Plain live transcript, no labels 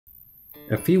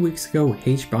A few weeks ago,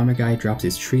 HBomberGuy dropped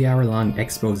his 3-hour-long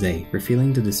expose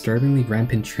revealing the disturbingly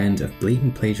rampant trend of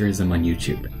blatant plagiarism on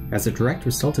YouTube. As a direct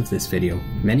result of this video,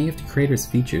 many of the creators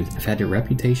featured have had their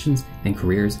reputations and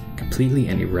careers completely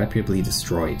and irreparably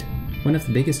destroyed. One of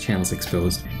the biggest channels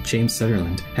exposed, James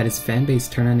Sutherland, had his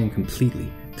fanbase turn on him completely,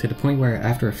 to the point where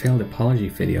after a failed apology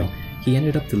video, he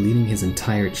ended up deleting his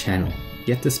entire channel.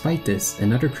 Yet despite this,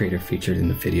 another creator featured in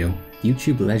the video,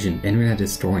 YouTube legend Internet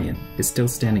Historian, is still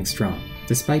standing strong,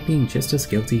 despite being just as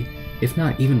guilty, if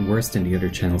not even worse than the other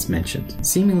channels mentioned,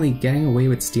 seemingly getting away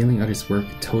with stealing others' work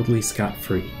totally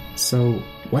scot-free. So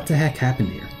what the heck happened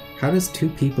here? How does two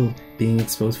people being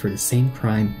exposed for the same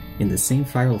crime in the same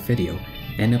viral video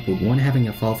end up with one having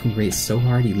a fall from grace so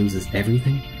hard he loses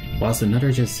everything, whilst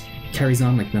another just carries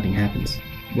on like nothing happens?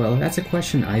 Well, that's a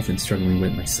question I've been struggling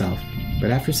with myself,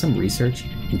 but after some research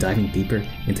and diving deeper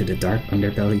into the dark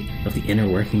underbelly of the inner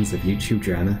workings of YouTube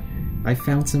drama, I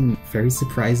found some very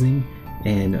surprising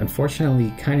and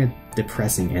unfortunately kind of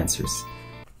depressing answers.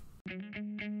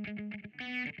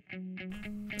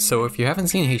 So if you haven't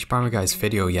seen HBomberGuy's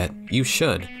video yet, you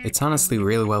should. It's honestly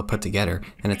really well put together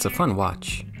and it's a fun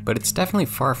watch. But it's definitely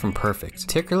far from perfect,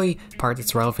 particularly the part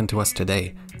that's relevant to us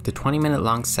today. The 20-minute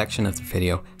long section of the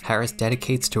video Harris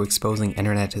dedicates to exposing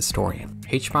Internet Historian.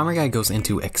 HBomberGuy goes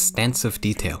into extensive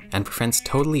detail and presents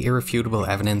totally irrefutable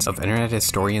evidence of Internet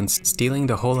Historians stealing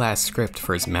the whole ass script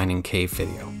for his Man in Cave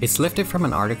video. It's lifted from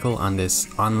an article on this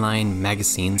online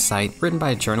magazine site written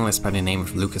by a journalist by the name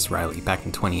of Lucas Riley back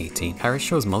in 2018. Harris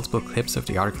shows multiple clips of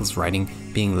the article's writing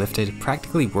being lifted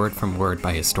practically word from word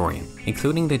by Historian,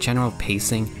 including the general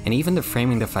pacing and even the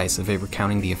framing device of it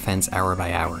recounting the offense hour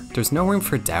by hour. There's no room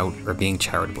for doubt or being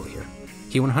charitable here.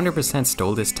 He 100%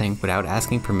 stole this thing without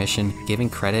asking permission, giving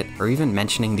credit, or even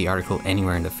mentioning the article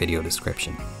anywhere in the video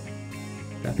description.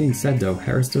 That being said though,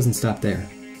 Harris doesn't stop there.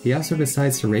 He also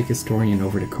decides to rake Historian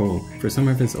over the coal for some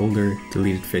of his older,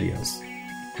 deleted videos.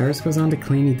 Harris goes on to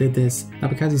claim he did this not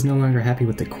because he's no longer happy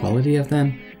with the quality of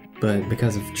them, but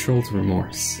because of troll's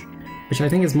remorse. Which I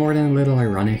think is more than a little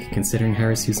ironic, considering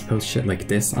Harris used to post shit like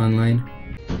this online.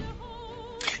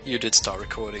 You did start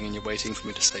recording and you're waiting for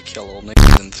me to say kill all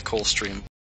niggas in the call stream.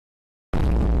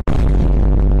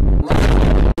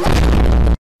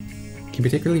 He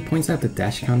particularly points out the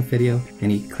DashCon video,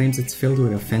 and he claims it's filled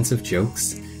with offensive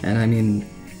jokes, and I mean,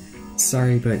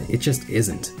 sorry, but it just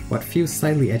isn't. What few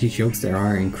slightly edgy jokes there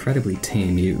are incredibly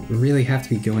tame. You really have to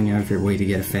be going out of your way to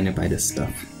get offended by this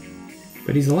stuff.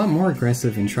 But he's a lot more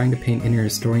aggressive in trying to paint Internet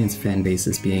Historian's fanbase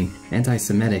as being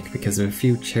anti-Semitic because of a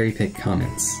few cherry-picked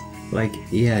comments. Like,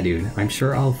 yeah dude, I'm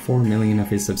sure all 4 million of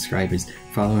his subscribers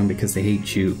follow him because they hate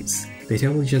Jews. They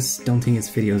totally just don't think his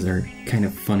videos are kind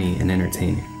of funny and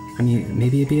entertaining. I mean,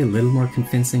 maybe it'd be a little more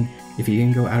convincing if you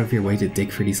didn't go out of your way to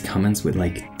dig for these comments with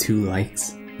like 2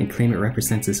 likes and claim it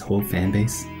represents his whole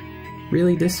fanbase.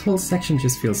 Really, this whole section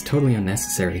just feels totally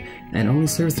unnecessary and only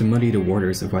serves to muddy the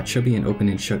waters of what should be an open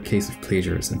and shut case of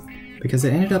plagiarism, because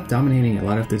it ended up dominating a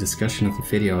lot of the discussion of the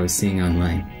video I was seeing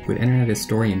online, with Internet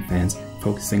Historian fans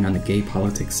focusing on the gay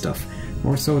politics stuff,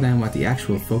 more so than what the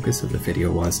actual focus of the video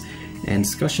was, and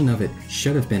discussion of it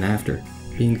should have been after,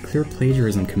 being clear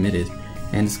plagiarism committed,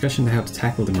 and discussion to how to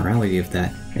tackle the morality of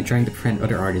that, and trying to prevent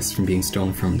other artists from being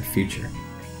stolen from in the future.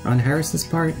 On Harris's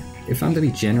part, if I'm to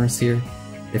be generous here,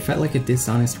 it felt like a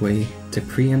dishonest way to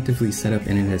preemptively set up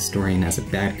Internet Historian as a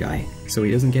bad guy, so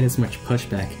he doesn't get as much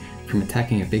pushback from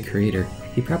attacking a big creator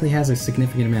he probably has a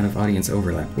significant amount of audience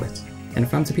overlap with. And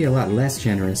if I'm to be a lot less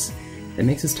generous, it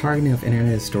makes his targeting of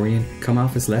Internet Historian come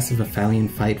off as less of a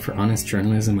valiant fight for honest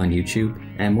journalism on YouTube,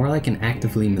 and more like an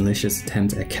actively malicious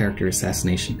attempt at character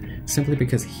assassination, simply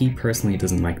because he personally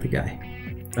doesn't like the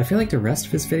guy. I feel like the rest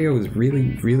of his video was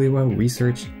really well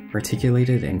researched,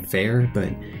 articulated, and fair, but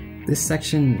this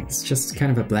section is just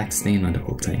kind of a black stain on the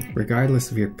whole thing,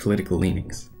 regardless of your political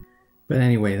leanings. But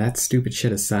anyway, that stupid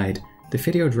shit aside, the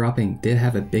video dropping did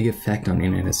have a big effect on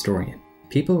Internet Historian.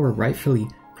 People were rightfully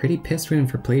pretty pissed with him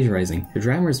for plagiarizing. The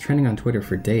drama was trending on Twitter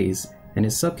for days, and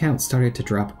his sub count started to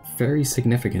drop very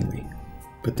significantly.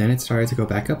 But then it started to go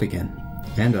back up again,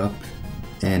 and up,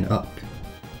 and up.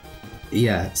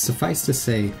 Yeah, suffice to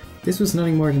say, this was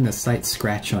nothing more than a slight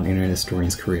scratch on Internet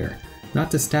Historian's career,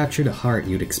 not the stab through the heart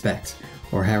you'd expect,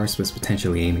 or Harris was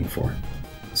potentially aiming for.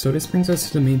 So this brings us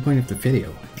to the main point of the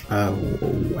video.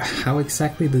 How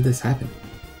exactly did this happen?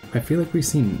 I feel like we've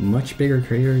seen much bigger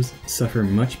creators suffer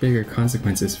much bigger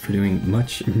consequences for doing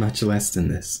much less than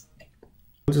this.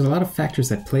 There's a lot of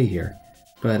factors at play here,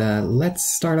 but let's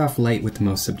start off light with the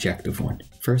most subjective one.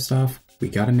 First off, we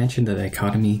gotta mention the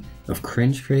dichotomy of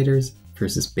cringe creators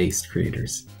versus based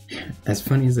creators. As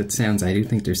funny as it sounds, I do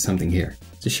think there's something here.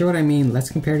 To show what I mean,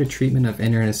 let's compare the treatment of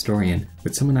Internet Historian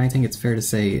with someone I think it's fair to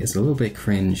say is a little bit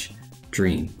cringe,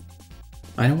 Dream.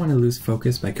 I don't want to lose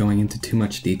focus by going into too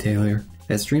much detail here,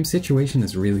 as Dream's situation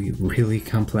is really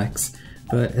complex,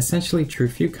 but essentially through a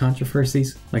few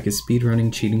controversies like his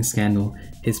speedrunning cheating scandal,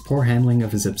 his poor handling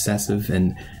of his obsessive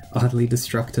and oddly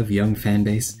destructive young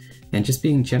fanbase, and just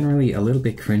being generally a little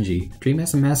bit cringy, Dream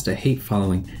has amassed a hate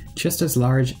following just as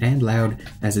large and loud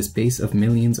as his base of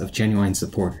millions of genuine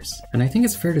supporters. And I think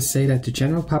it's fair to say that the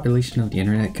general population of the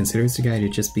internet considers the guy to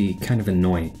just be kind of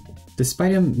annoying.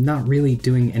 Despite him not really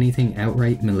doing anything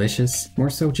outright malicious, more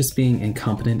so just being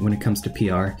incompetent when it comes to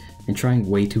PR and trying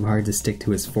way too hard to stick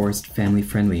to his forced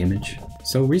family-friendly image.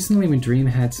 So recently when Dream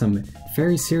had some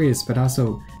very serious but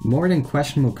also more than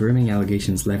questionable grooming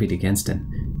allegations levied against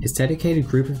him, his dedicated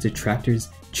group of detractors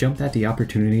jumped at the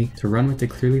opportunity to run with the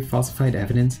clearly falsified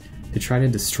evidence to try to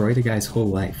destroy the guy's whole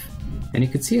life. And you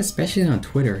could see, especially on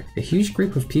Twitter, a huge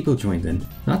group of people joined in,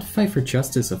 not to fight for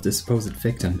justice of the supposed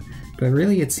victim, but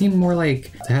really it seemed more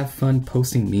like to have fun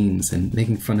posting memes and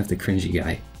making fun of the cringy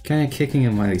guy, kinda kicking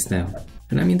him while he's down.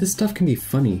 And I mean, this stuff can be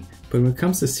funny, but when it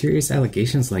comes to serious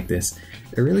allegations like this,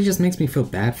 it really just makes me feel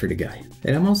bad for the guy.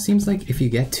 It almost seems like if you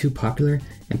get too popular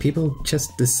and people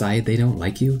just decide they don't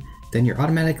like you, then you're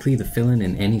automatically the villain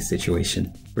in any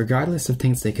situation, regardless of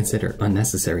things they consider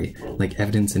unnecessary, like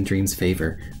evidence in Dream's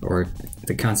favor, or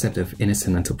the concept of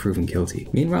innocent until proven guilty.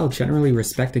 Meanwhile, generally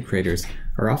respected creators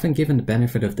are often given the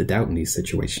benefit of the doubt in these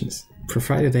situations,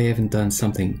 provided they haven't done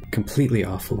something completely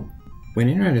awful. When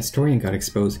Internet Historian got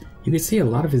exposed, you could see a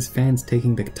lot of his fans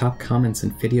taking the top comments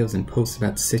and videos and posts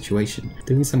about the situation,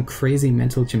 doing some crazy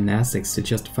mental gymnastics to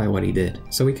justify what he did.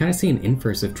 So we kinda see an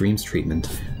inverse of Dream's treatment,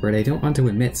 where they don't want to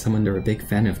admit someone they're a big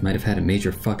fan of might have had a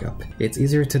major fuck up. It's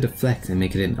easier to deflect and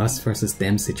make it an us versus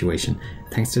them situation,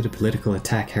 thanks to the political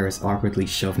attack Harris awkwardly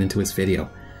shoved into his video,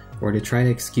 or to try to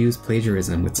excuse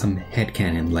plagiarism with some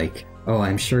headcanon like, oh,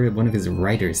 I'm sure one of his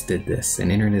writers did this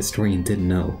and Internet Historian didn't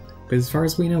know. But as far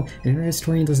as we know, Internet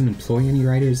Historian doesn't employ any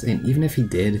writers, and even if he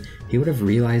did, he would have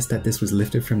realized that this was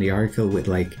lifted from the article with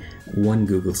like one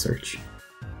Google search.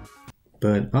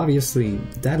 But obviously,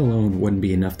 that alone wouldn't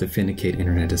be enough to vindicate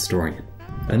Internet Historian.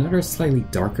 Another slightly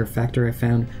darker factor I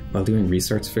found while doing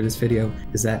research for this video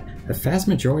is that a vast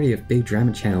majority of big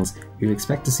drama channels you'd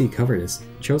expect to see cover this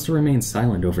chose to remain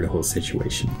silent over the whole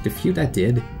situation. The few that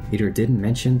did either didn't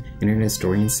mention Internet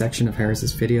Historian's section of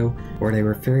Harris's video, or they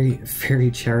were very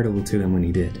charitable to them when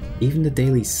he did. Even the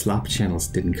daily slop channels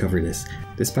didn't cover this,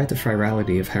 despite the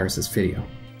virality of Harris's video.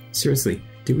 Seriously,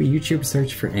 do a YouTube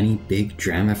search for any big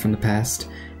drama from the past,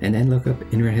 and then look up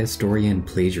Internet Historian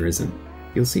plagiarism.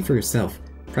 You'll see for yourself,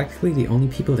 practically the only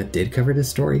people that did cover this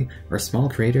story are small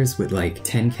creators with like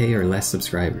 10k or less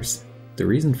subscribers. The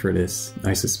reason for this,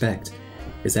 I suspect,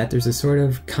 is that there's a sort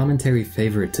of commentary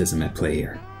favoritism at play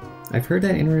here. I've heard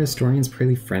that Internet Historian's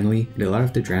pretty friendly with a lot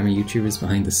of the drama YouTubers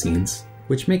behind the scenes,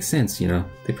 which makes sense, you know,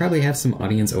 they probably have some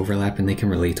audience overlap and they can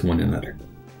relate to one another.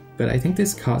 But I think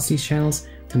this caused these channels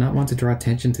to not want to draw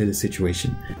attention to the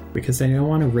situation, because they don't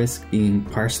want to risk being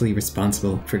partially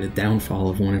responsible for the downfall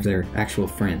of one of their actual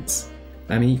friends.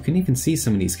 I mean, you can even see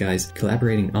some of these guys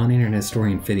collaborating on Internet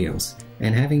Historian videos,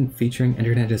 and having featuring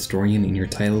Internet Historian in your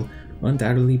title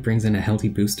undoubtedly brings in a healthy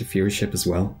boost to viewership as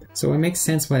well, so it makes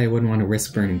sense why they wouldn't want to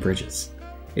risk burning bridges.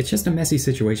 It's just a messy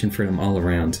situation for them all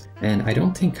around, and I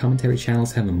don't think commentary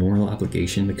channels have a moral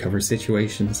obligation to cover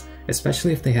situations,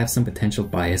 especially if they have some potential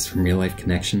bias from real-life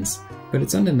connections. But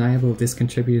it's undeniable this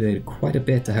contributed quite a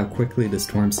bit to how quickly the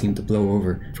storm seemed to blow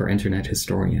over for Internet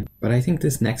Historian. But I think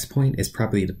this next point is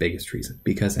probably the biggest reason,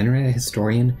 because Internet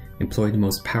Historian employed the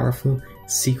most powerful,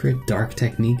 secret, dark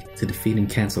technique to defeating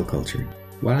cancel culture.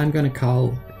 What I'm going to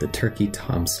call the Turkey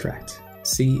Tom strat.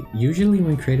 See, usually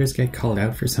when creators get called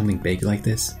out for something big like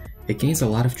this, it gains a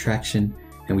lot of traction,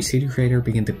 and we see the creator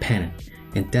begin to panic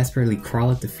and desperately crawl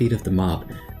at the feet of the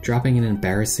mob, dropping an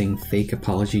embarrassing fake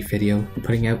apology video and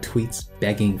putting out tweets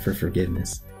begging for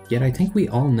forgiveness. Yet I think we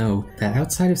all know that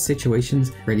outside of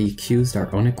situations where the accused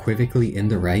are unequivocally in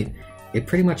the right, it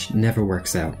pretty much never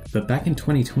works out. But back in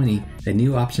 2020, a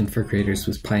new option for creators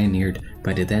was pioneered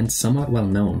by the then somewhat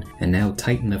well-known and now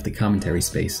titan of the commentary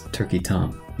space, Turkey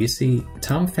Tom. You see,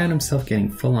 Tom found himself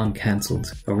getting full-on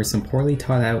cancelled over some poorly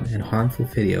thought out and harmful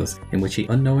videos in which he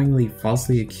unknowingly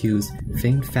falsely accused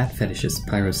famed fat fetishist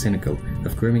Pyrocynical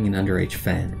of grooming an underage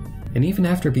fan. And even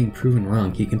after being proven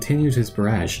wrong, he continued his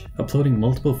barrage, uploading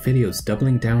multiple videos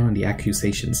doubling down on the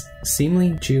accusations,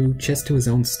 seemingly due just to his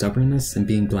own stubbornness and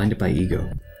being blinded by ego.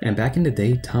 And back in the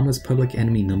day, Tom was public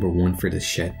enemy #1 for this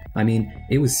shit. I mean,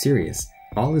 it was serious.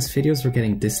 All his videos were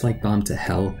getting dislike bombed to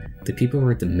hell, the people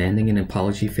were demanding an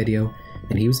apology video,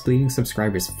 and he was bleeding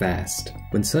subscribers fast,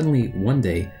 when suddenly, one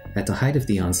day, at the height of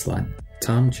the onslaught,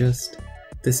 Tom just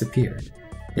disappeared.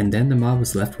 And then the mob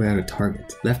was left without a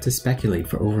target, left to speculate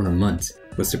for over a month.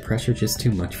 Was the pressure just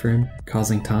too much for him,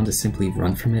 causing Tom to simply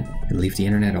run from it and leave the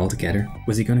internet altogether?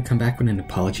 Was he going to come back with an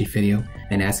apology video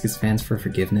and ask his fans for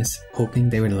forgiveness, hoping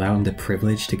they would allow him the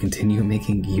privilege to continue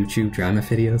making YouTube drama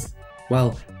videos?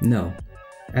 Well, no.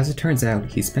 As it turns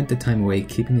out, he spent the time away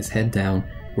keeping his head down,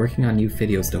 working on new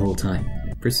videos the whole time.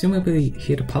 Presumably,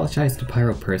 he had apologized to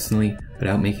Pyro personally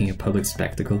without making a public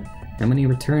spectacle, and when he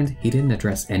returned, he didn't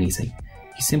address anything.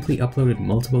 He simply uploaded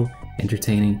multiple,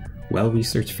 entertaining,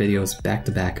 well-researched videos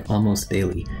back-to-back almost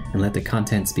daily and let the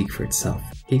content speak for itself.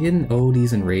 He didn't owe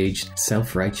these enraged,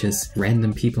 self-righteous,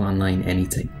 random people online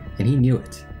anything, and he knew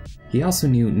it. He also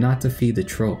knew not to feed the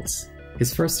trolls.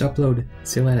 His first upload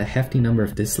still had a hefty number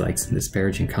of dislikes and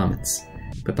disparaging comments,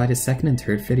 but by the second and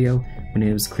third video, when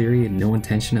it was clear he had no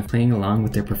intention of playing along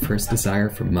with their perverse desire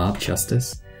for mob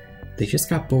justice, they just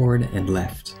got bored and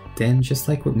left. Then, just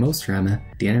like with most drama,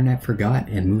 the internet forgot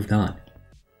and moved on.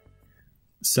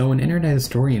 So an internet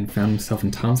historian found himself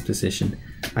in Tom's position.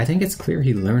 I think it's clear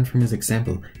he learned from his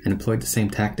example and employed the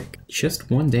same tactic. Just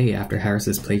one day after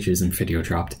Harris's plagiarism video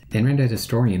dropped, the internet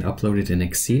historian uploaded an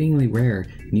exceedingly rare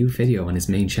new video on his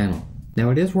main channel.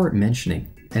 Now it is worth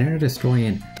mentioning, internet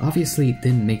historian obviously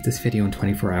didn't make this video in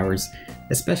 24 hours,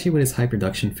 especially with his high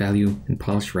production value and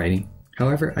polished writing.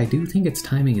 However, I do think its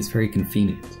timing is very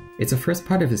convenient. It's the first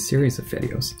part of his series of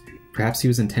videos. Perhaps he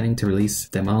was intending to release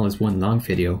them all as one long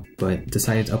video, but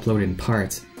decided to upload it in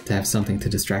parts to have something to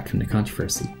distract from the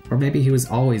controversy. Or maybe he was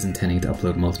always intending to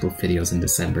upload multiple videos in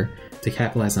December to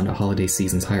capitalize on the holiday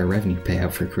season's higher revenue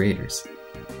payout for creators.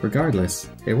 Regardless,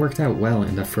 it worked out well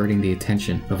in diverting the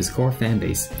attention of his core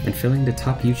fanbase and filling the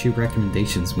top YouTube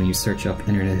recommendations when you search up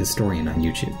Internet Historian on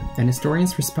YouTube. And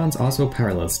Historian's response also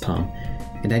parallels Tom,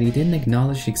 in that he didn't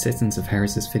acknowledge the existence of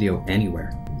Harris's video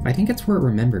anywhere. I think it's worth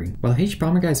remembering, while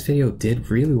HBomberGuy's video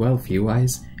did really well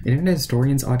view-wise, Internet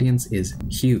Historian's audience is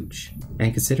huge,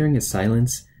 and considering his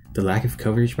silence, the lack of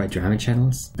coverage by drama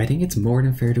channels, I think it's more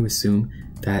than fair to assume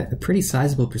that a pretty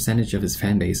sizable percentage of his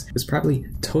fanbase was probably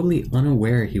totally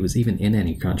unaware he was even in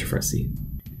any controversy.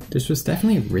 This was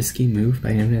definitely a risky move by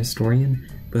Internet Historian,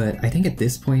 but I think at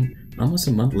this point, almost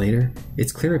a month later,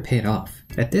 it's clear it paid off.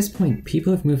 At this point,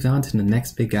 people have moved on to the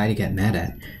next big guy to get mad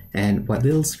at, and what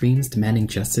little screams demanding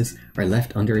justice are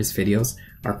left under his videos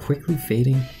are quickly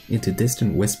fading into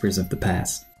distant whispers of the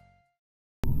past.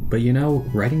 But you know,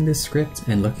 writing this script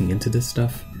and looking into this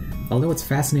stuff, although it's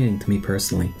fascinating to me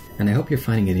personally, and I hope you're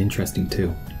finding it interesting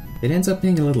too, it ends up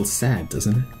being a little sad,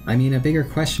 doesn't it? I mean, a bigger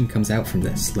question comes out from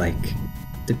this, like,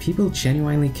 do people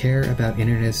genuinely care about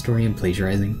Internet Historian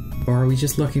plagiarizing? Or are we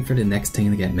just looking for the next thing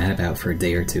to get mad about for a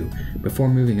day or two, before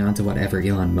moving on to whatever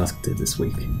Elon Musk did this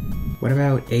week? What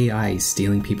about AI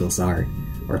stealing people's art,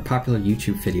 or popular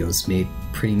YouTube videos made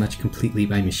pretty much completely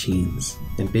by machines,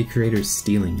 and big creators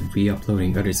stealing and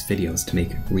re-uploading others' videos to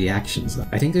make reactions?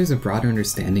 I think there's a broader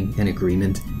understanding and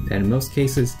agreement that in most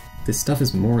cases, this stuff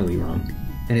is morally wrong,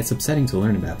 and it's upsetting to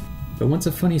learn about. But once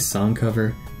a funny song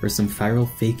cover, or some viral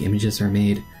fake images are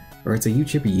made, or it's a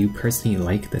YouTuber you personally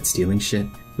like that's stealing shit,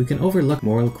 we can overlook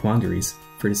moral quandaries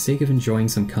for the sake of enjoying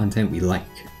some content we like.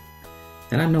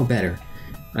 And I'm no better.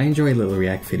 I enjoy a little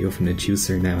react video from the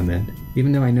juicer now and then,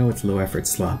 even though I know it's low effort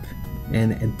slop.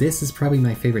 And this is probably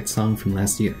my favorite song from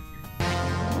last year.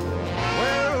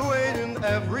 We're waiting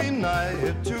every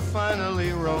night to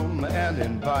finally roam and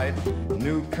invite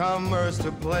newcomers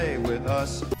to play with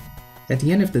us. At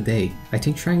the end of the day, I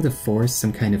think trying to force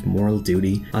some kind of moral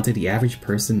duty onto the average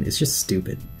person is just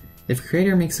stupid. If a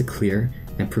creator makes a clear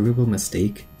and provable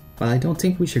mistake, while I don't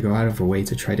think we should go out of our way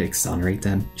to try to exonerate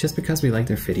them just because we like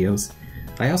their videos,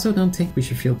 I also don't think we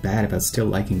should feel bad about still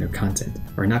liking their content,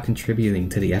 or not contributing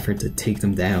to the effort to take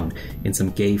them down in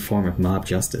some gay form of mob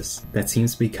justice that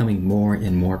seems to be becoming more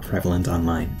and more prevalent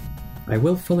online. I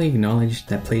will fully acknowledge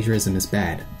that plagiarism is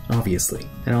bad, obviously,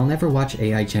 and I'll never watch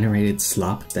AI-generated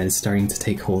slop that is starting to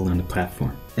take hold on the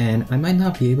platform. And I might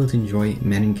not be able to enjoy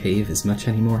Men in Cave as much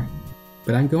anymore,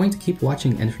 but I'm going to keep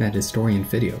watching Internet Historian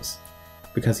videos,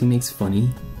 because he makes funny,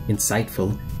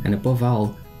 insightful, and above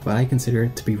all, what I consider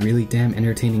to be really damn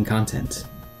entertaining content.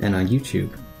 And on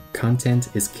YouTube,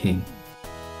 content is king.